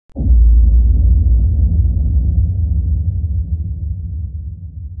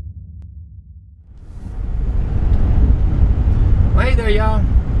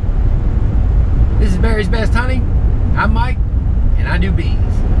I'm Mike, and I do bees.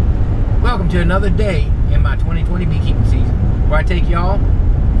 Welcome to another day in my 2020 beekeeping season, where I take y'all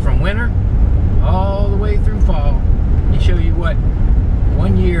from winter all the way through fall and show you what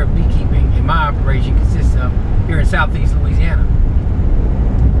 1 year of beekeeping in my operation consists of here in southeast Louisiana.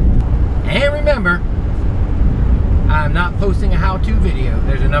 And remember, I'm not posting a how-to video.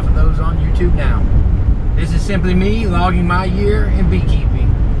 There's enough of those on YouTube now. This is simply me logging my year in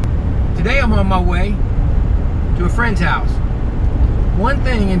beekeeping. Today I'm on my way to a friend's house. One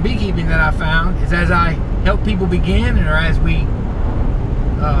thing in beekeeping that I found is as I help people begin, or as we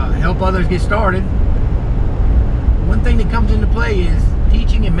help others get started, one thing that comes into play is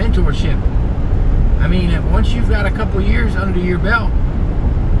teaching and mentorship. I mean, once you've got a couple years under your belt,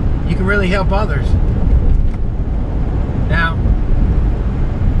 you can really help others. Now,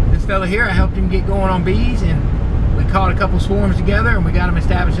 this fella here, I helped him get going on bees, and we caught a couple swarms together and we got him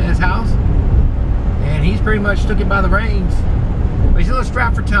established in his house. And he's pretty much took it by the reins. But he's a little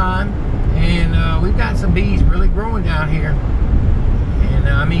strapped for time, and we've got some bees really growing down here. And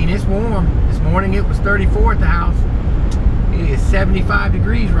I mean, it's warm. This morning it was 34 at the house. It is 75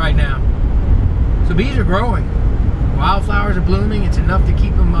 degrees right now. So bees are growing. Wildflowers are blooming. It's enough to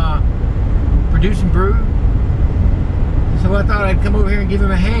keep them producing brood. So I thought I'd come over here and give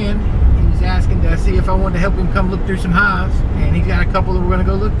him a hand. He was asking to see if I wanted to help him come look through some hives, and he's got a couple that we're going to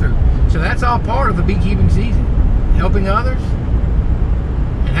go look through. So that's all part of the beekeeping season. Helping others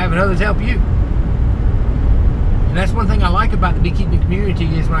and having others help you. And that's one thing I like about the beekeeping community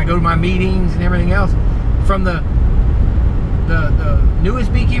is when I go to my meetings and everything else, from the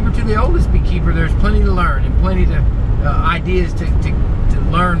newest beekeeper to the oldest beekeeper, there's plenty to learn and plenty to ideas to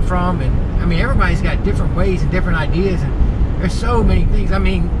learn from. And I mean, everybody's got different ways and different ideas, and there's so many things. I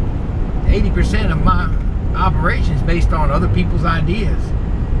mean, 80% of my operation is based on other people's ideas.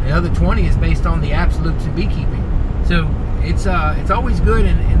 The other 20 is based on the absolutes of beekeeping. So it's always good,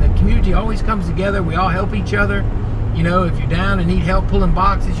 and the community always comes together. We all help each other. You know, if you're down and need help pulling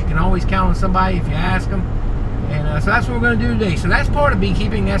boxes, you can always count on somebody if you ask them. And so that's what we're going to do today. So that's part of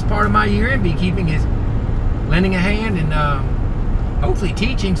beekeeping. That's part of my year in beekeeping, is lending a hand and hopefully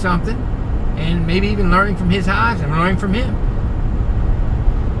teaching something, and maybe even learning from his hives and learning from him.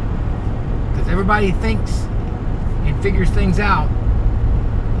 Because everybody thinks and figures things out,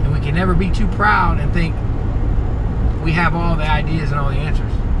 and we can never be too proud and think we have all the ideas and all the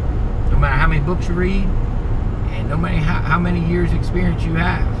answers. No matter how many books you read, and no matter how many years experience you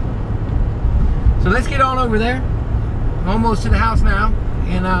have. So let's get on over there. I'm almost to the house now,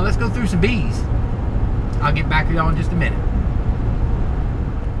 and let's go through some bees. I'll get back to y'all in just a minute.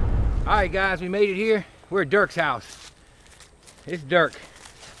 Alright guys, we made it here. We're at Dirk's house. It's Dirk.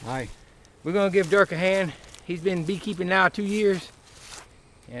 Hi. We're going to give Dirk a hand. He's been beekeeping now 2 years.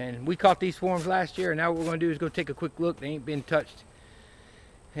 And we caught these swarms last year, and now what we're going to do is go take a quick look. They ain't been touched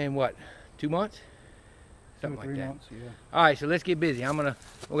in what, 2 months? Something like that. 3 months, yeah. Alright, so let's get busy. We're gonna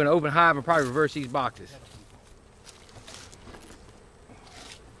open a hive and probably reverse these boxes.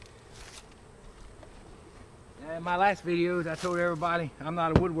 In my last videos, I told everybody I'm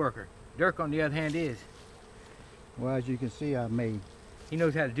not a woodworker. Dirk, on the other hand, is. Well, as you can see, I made He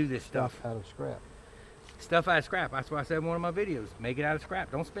knows how to do this stuff. out of scrap. Stuff out of scrap. That's what I said in one of my videos. Make it out of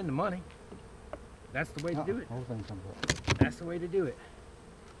scrap. Don't spend the money. That's the way to do it. Whole thing comes up. That's the way to do it.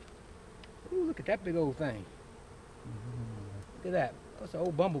 Ooh, look at that big old thing. Look at that. That's an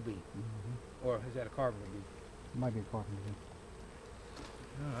old bumblebee. Or is that a carpenter bee? It might be a carpenter bee.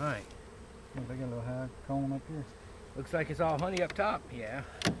 All right. Oh, they got a little high cone up here. Looks like it's all honey up top. Yeah.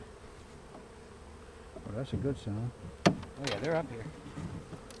 Well, that's a good sign. Oh yeah, they're up here.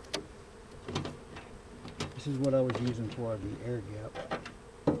 This is what I was using for the air gap.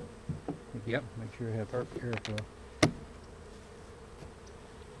 Yep. Make sure you have perfect airflow.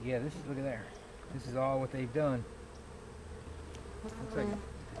 Yeah, look at there. This is all what they've done. Looks like,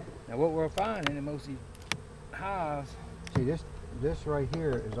 now what we're finding in most of these hives. See, this right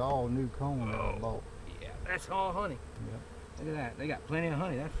here is all new cone that I bought. Yeah, that's all honey. Yep. Look at that. They got plenty of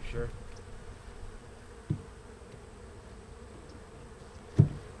honey, that's for sure.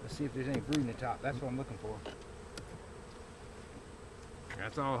 Let's see if there's any brood in the top. That's what I'm looking for.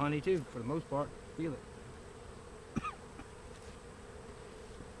 That's all honey too, for the most part. Feel it.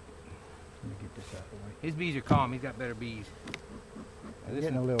 Let me get this out of the way. His bees are calm. He's got better bees. Now,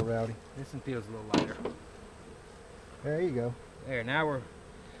 Getting a little rowdy. This one feels a little lighter. There you go. There, now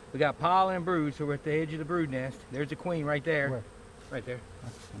we got pollen and brood, so we're at the edge of the brood nest. There's the queen right there. Where? Right there.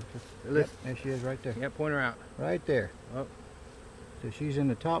 Yep, there she is right there. Yep, point her out. Right there. Oh. So she's in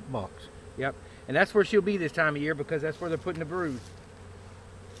the top box. Yep, and that's where she'll be this time of year because that's where they're putting the brood.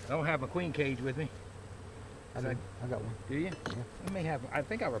 I don't have my queen cage with me. I got one. Do you? Yeah. I may have. I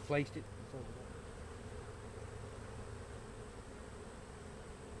think I replaced it.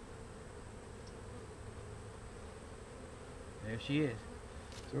 There she is.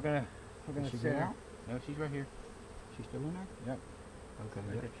 So we're gonna Is she set her. out? No, she's right here. She's still in there? Yep. Okay.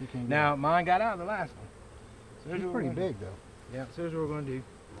 Right Yep. there. She can't Now mine got out of the last one. So get out. She's pretty big though. Yeah. So here's what we're gonna do.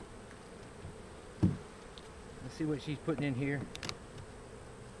 Let's see what she's putting in here.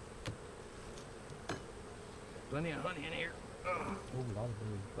 Plenty of honey in here. Oh, a lot of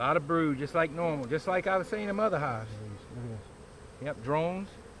brood. A lot of brood, just like normal, just like I was saying in mother hives. Look at this. Yep, drones.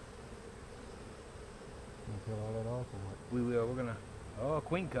 Can you peel all that off or what? We will. We're gonna. Oh, a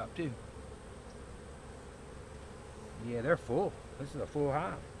queen cup too. Yeah, they're full. This is a full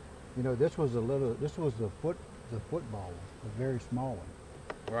hive. You know, this was the football one, a very small one,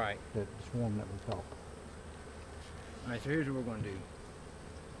 Right. that swarm that we caught. All right. So here's what we're gonna do.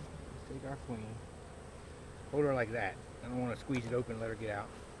 Let's take our queen. Hold her like that. I don't want to squeeze it open and let her get out.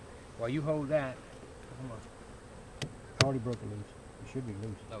 While you hold that, come on. I already broke it loose. It should be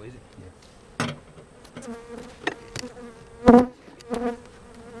loose. Oh, is it? Yeah.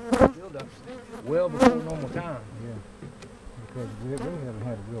 Build up well before normal time. Yeah. Because we really haven't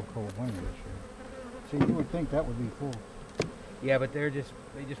had a real cold winter this year. See, you would think that would be full. Yeah, but they just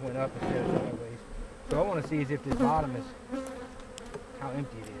went up instead of sideways. So I want to see is if this bottom is how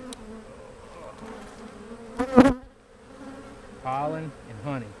empty it is. Pollen and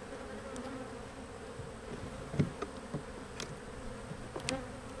honey.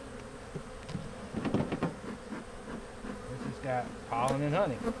 This has got pollen and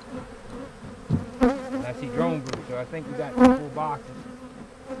honey. And I see drone brood, so I think we got full boxes.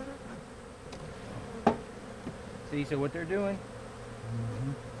 See, so what they're doing,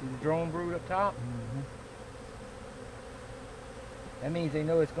 see the drone brood up top? That means they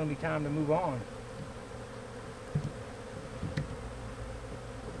know it's going to be time to move on.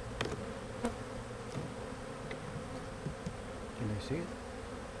 Can they see it?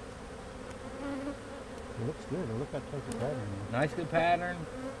 It looks good. It looks like a type of pattern. Nice good pattern.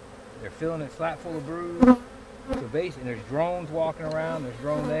 They're filling it slap full of brood. So basically there's drones walking around, there's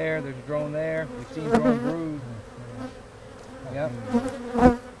drone there, there's a drone there. We've seen drone brood. Yep.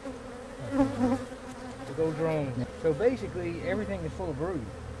 So go drone. So basically everything is full of brood.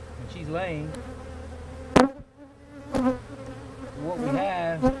 And she's laying. So what we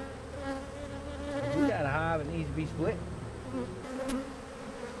have is we got a hive that needs to be split.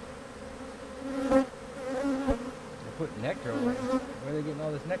 They're putting nectar away. Where are they getting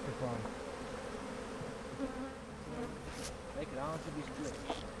all this nectar from? Make it honestly be split.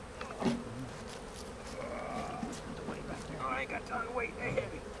 The weight back there. Oh, I ain't got time to wait. They're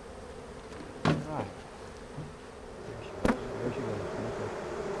heavy. Alright. There she goes. Okay.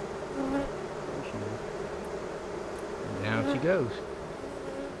 There she is. Down she goes.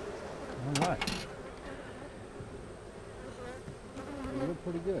 All right. They look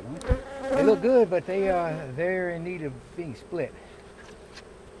pretty good, huh? They look good, but they're in need of being split.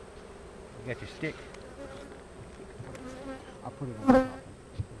 You got your stick I'll put it on the top.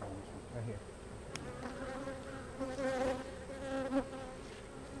 right here.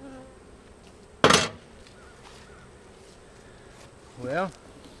 Well,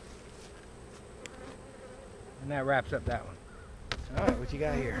 and that wraps up that one. All right, what you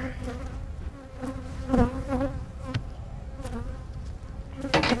got here?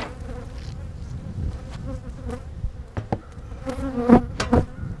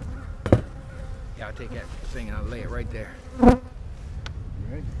 Yeah, I'll take that thing and I'll lay it right there. You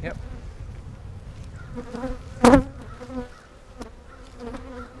ready? Yep.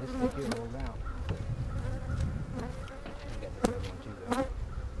 Let's take it all down. You got the other one too, though.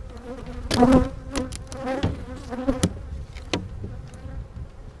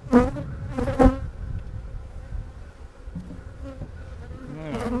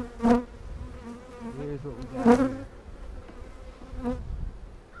 Now, here's what we got here.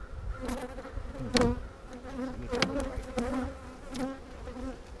 Get that right.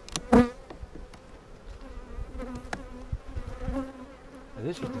 Now,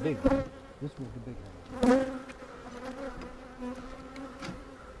 this was the big one. This was the big one.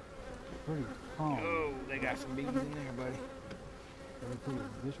 Pretty calm. Oh, they got some bees in there, buddy. They're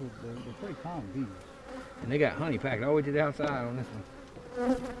pretty calm bees. And they got honey packed all the way to the outside on this one.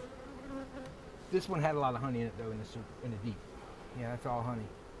 This one had a lot of honey in it though, in the deep. Yeah, that's all honey.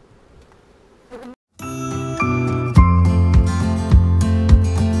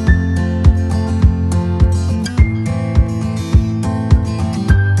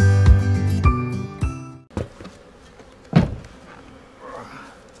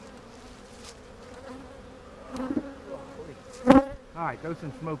 All right, throw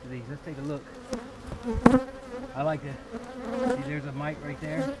some smoke to these. Let's take a look. I like to see there's a mite right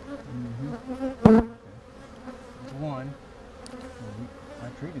there. Okay. That's one. Well, I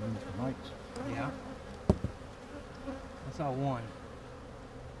treated these for mites. Yeah. I saw one.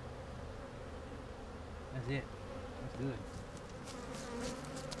 That's it. That's good.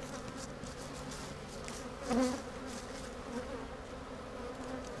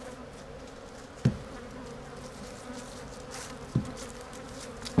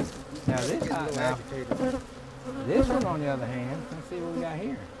 Now this this one on the other hand, let's see what we got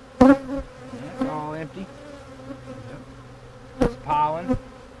here. That's all empty. It's pollen.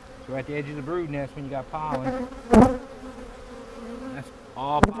 So at the edge of the brood nest when you got pollen. That's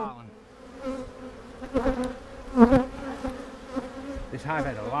all pollen. This hive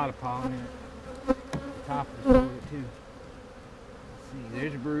had a lot of pollen in it. The top of the brood too. Let's see,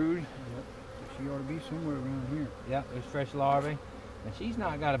 there's a brood. Yep. She ought to be somewhere around here. Yep, there's fresh larvae. And she's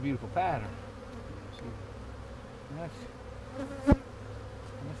not got a beautiful pattern. That's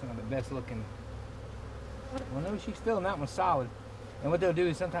not the best looking. Well, no, she's filling that one solid. And what they'll do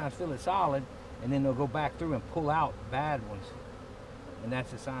is sometimes fill it solid, and then they'll go back through and pull out bad ones. And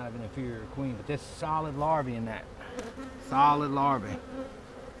that's a sign of an inferior queen. But there's solid larvae in that. Solid larvae.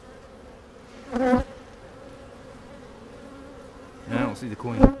 And I don't see the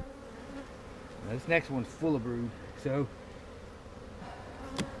queen. Now, this next one's full of brood. So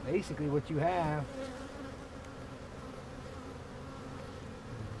basically what you have,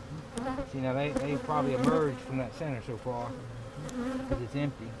 see now they probably emerged from that center so far because it's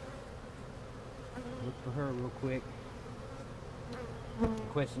empty. Look for her real quick. The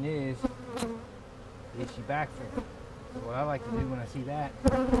question is she backfilling? So what I like to do when I see that,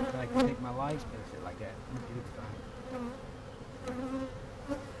 I like to take my light, like that.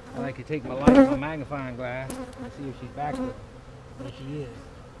 I like to take my light, my magnifying glass, and see if she's backfilling. And she is.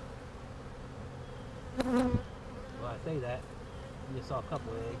 Well, I say that. I just saw a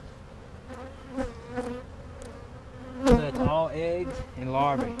couple eggs. So that's all eggs and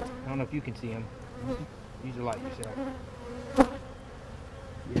larvae. I don't know if you can see them. Use the light yourself.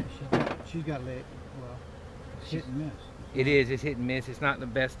 Yeah, she's got leg. Well, it's hit and miss. It is. It's hit and miss. It's not the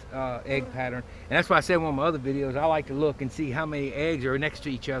best egg pattern. And that's why I said in one of my other videos, I like to look and see how many eggs are next to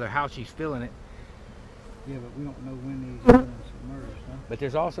each other, how she's filling it. Yeah, but we don't know when these are going to submerge, huh? But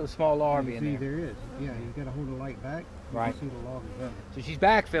there's also small larvae in there. There is. Yeah, you got to hold the light back. Right. You can see the larvae better. So she's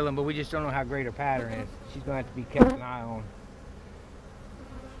backfilling, but we just don't know how great her pattern is. She's going to have to be kept an eye on.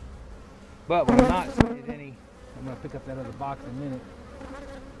 But when I'm not seeing any, I'm going to pick up that other box in a minute.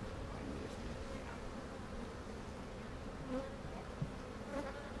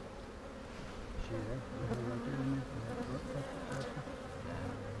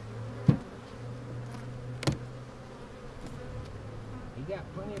 He got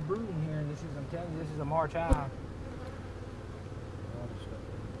plenty of brood in here, and this is, I'm telling you, this is a March hive.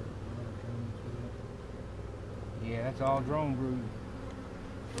 Yeah, that's all drone brood.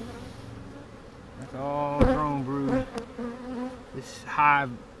 That's all drone brood. This hive,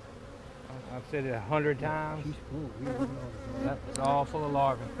 I've said it 100 times. She's full. It's all full of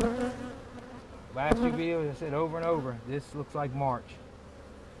larvae. Last few videos I said over and over, this looks like March.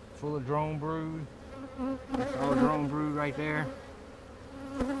 Full of drone brood. That's all drone brood right there.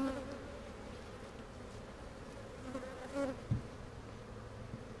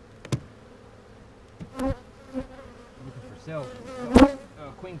 Looking for self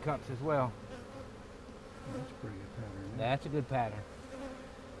queen cups as well. That's a pretty good pattern. That's a good pattern.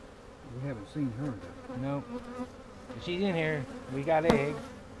 We haven't seen her though. Nope. If she's in here, we got eggs.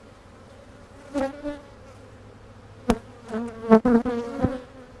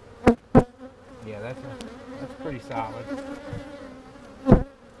 Yeah, that's pretty solid.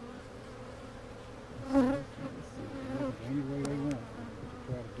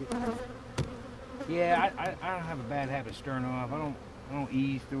 Yeah, I don't have a bad habit of stirring them up. I don't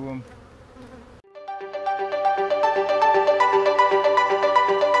ease through them.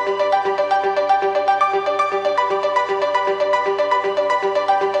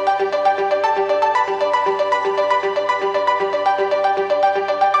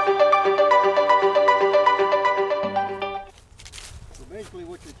 So basically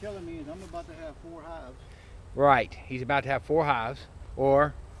what you're telling me is I'm about to have 4 hives. Right, he's about to have 4 hives,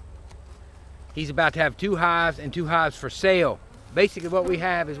 or he's about to have 2 hives and 2 hives for sale. Basically what we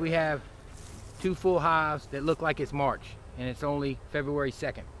have is we have 2 full hives that look like it's March, and it's only February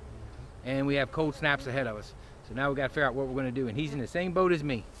 2nd. And we have cold snaps ahead of us. So now we got to figure out what we're going to do. And he's in the same boat as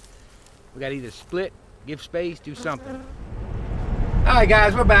me. We got to either split, give space, do something. All right,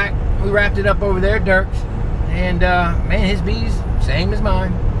 guys, we're back. We wrapped it up over there, Dirk's. And man, his bees same as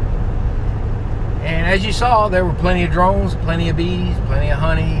mine. And as you saw, there were plenty of drones, plenty of bees, plenty of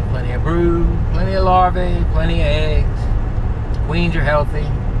honey, plenty of brood, plenty of larvae, plenty of eggs. Queens are healthy,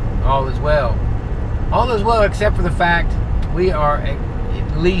 all is well. All is well except for the fact we are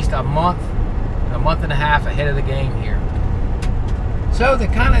at least a month and a half ahead of the game here. So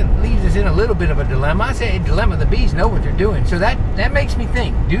that kind of leaves us in a little bit of a dilemma. I say a dilemma, the bees know what they're doing. So that makes me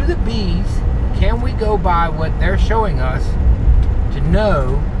think, do the bees, can we go by what they're showing us to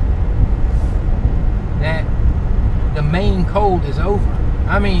know that the main cold is over?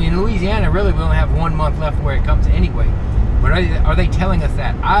 I mean, in Louisiana, really, we only have 1 month left where it comes anyway. But are they telling us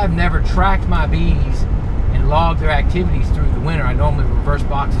that? I've never tracked my bees and logged their activities through the winter. I normally reverse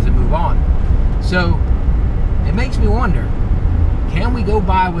boxes and move on. So it makes me wonder, can we go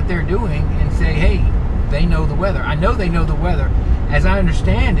by what they're doing and say, hey, they know the weather? I know they know the weather. As I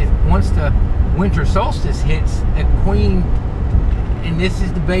understand it, once the winter solstice hits, the queen, and this is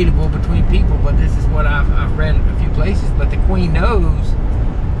debatable between people, but this is what I've read in a few places, but the queen knows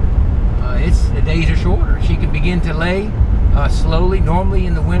the days are shorter. She can begin to lay slowly. Normally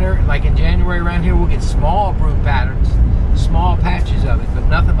in the winter, like in January around here, we'll get small brood patterns, small patches of it, but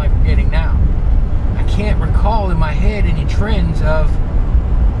nothing like we're getting now. I can't recall in my head any trends of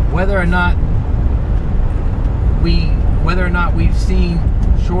whether or not we've seen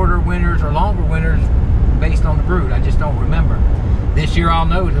shorter winters or longer winters based on the brood. I just don't remember. This year I'll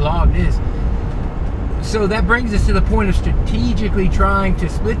know to log this. So that brings us to the point of strategically trying to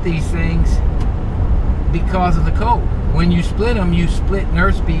split these things because of the cold. When you split them, you split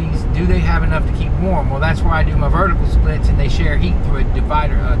nurse bees. Do they have enough to keep warm? Well, that's why I do my vertical splits, and they share heat through a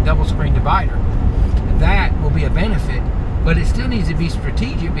divider, a double screen divider. That will be a benefit, but it still needs to be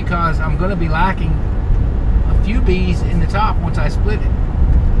strategic because I'm going to be lacking a few bees in the top once I split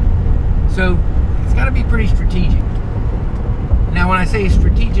it. So it's got to be pretty strategic. Now when I say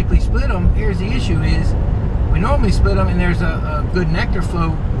strategically split them, here's the issue is we normally split them and there's a good nectar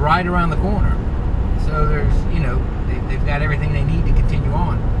flow right around the corner. So there's, you know, they've got everything they need to continue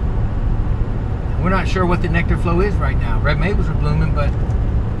on. We're not sure what the nectar flow is right now. Red maples are blooming, but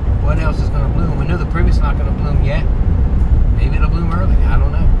what else is going to bloom? We know the privet's not going to bloom yet. Maybe it'll bloom early. I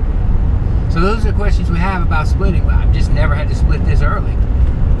don't know. So those are the questions we have about splitting. I've just never had to split this early.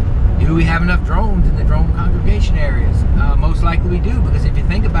 Do we have enough drones in the drone congregation areas? Most likely we do, because if you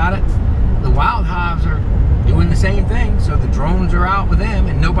think about it, the wild hives are doing the same thing. So the drones are out with them,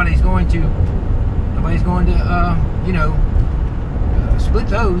 and nobody's going to you know, split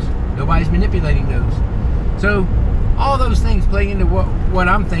those. Nobody's manipulating those. So all those things play into what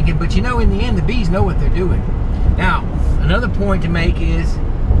I'm thinking. But you know, in the end, the bees know what they're doing. Now, another point to make is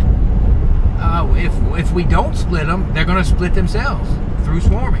if we don't split them, they're going to split themselves through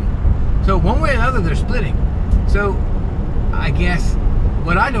swarming. So one way or another, they're splitting. So I guess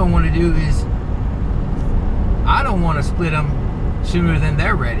what I don't want to do is I don't want to split them sooner than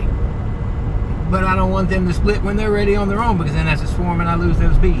they're ready. But I don't want them to split when they're ready on their own, because then that's a swarm and I lose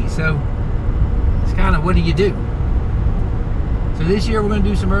those bees. So it's kind of, what do you do? So this year we're going to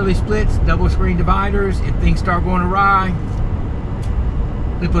do some early splits, double screen dividers. If things start going awry,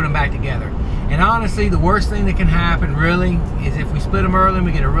 we put them back together. And honestly, the worst thing that can happen really is if we split them early and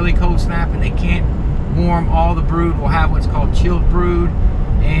we get a really cold snap and they can't warm all the brood, we'll have what's called chilled brood,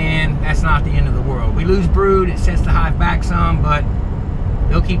 and that's not the end of the world. We lose brood, it sets the hive back some, but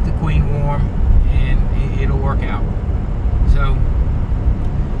they'll keep the queen warm and it'll work out. So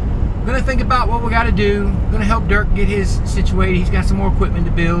I'm gonna think about what we got to do. I'm gonna help Dirk get his situated. He's got some more equipment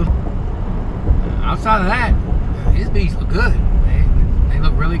to build. Outside of that, his bees look good. They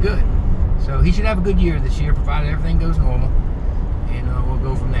look really good. So he should have a good year this year, provided everything goes normal, and we'll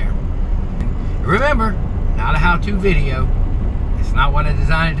go from there. And remember, not a how-to video. It's not what I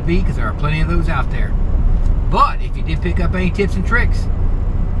designed it to be, because there are plenty of those out there. But if you did pick up any tips and tricks,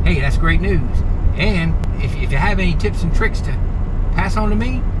 hey, that's great news. And if you have any tips and tricks to pass on to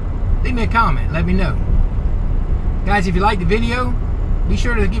me, leave me a comment. Let me know. Guys, if you liked the video, be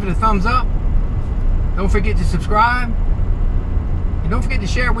sure to give it a thumbs up. Don't forget to subscribe. And don't forget to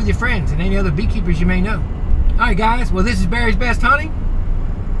share it with your friends and any other beekeepers you may know. Alright guys, well this is Barry's Best Honey.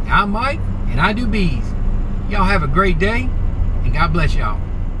 I'm Mike, and I do bees. Y'all have a great day, and God bless y'all.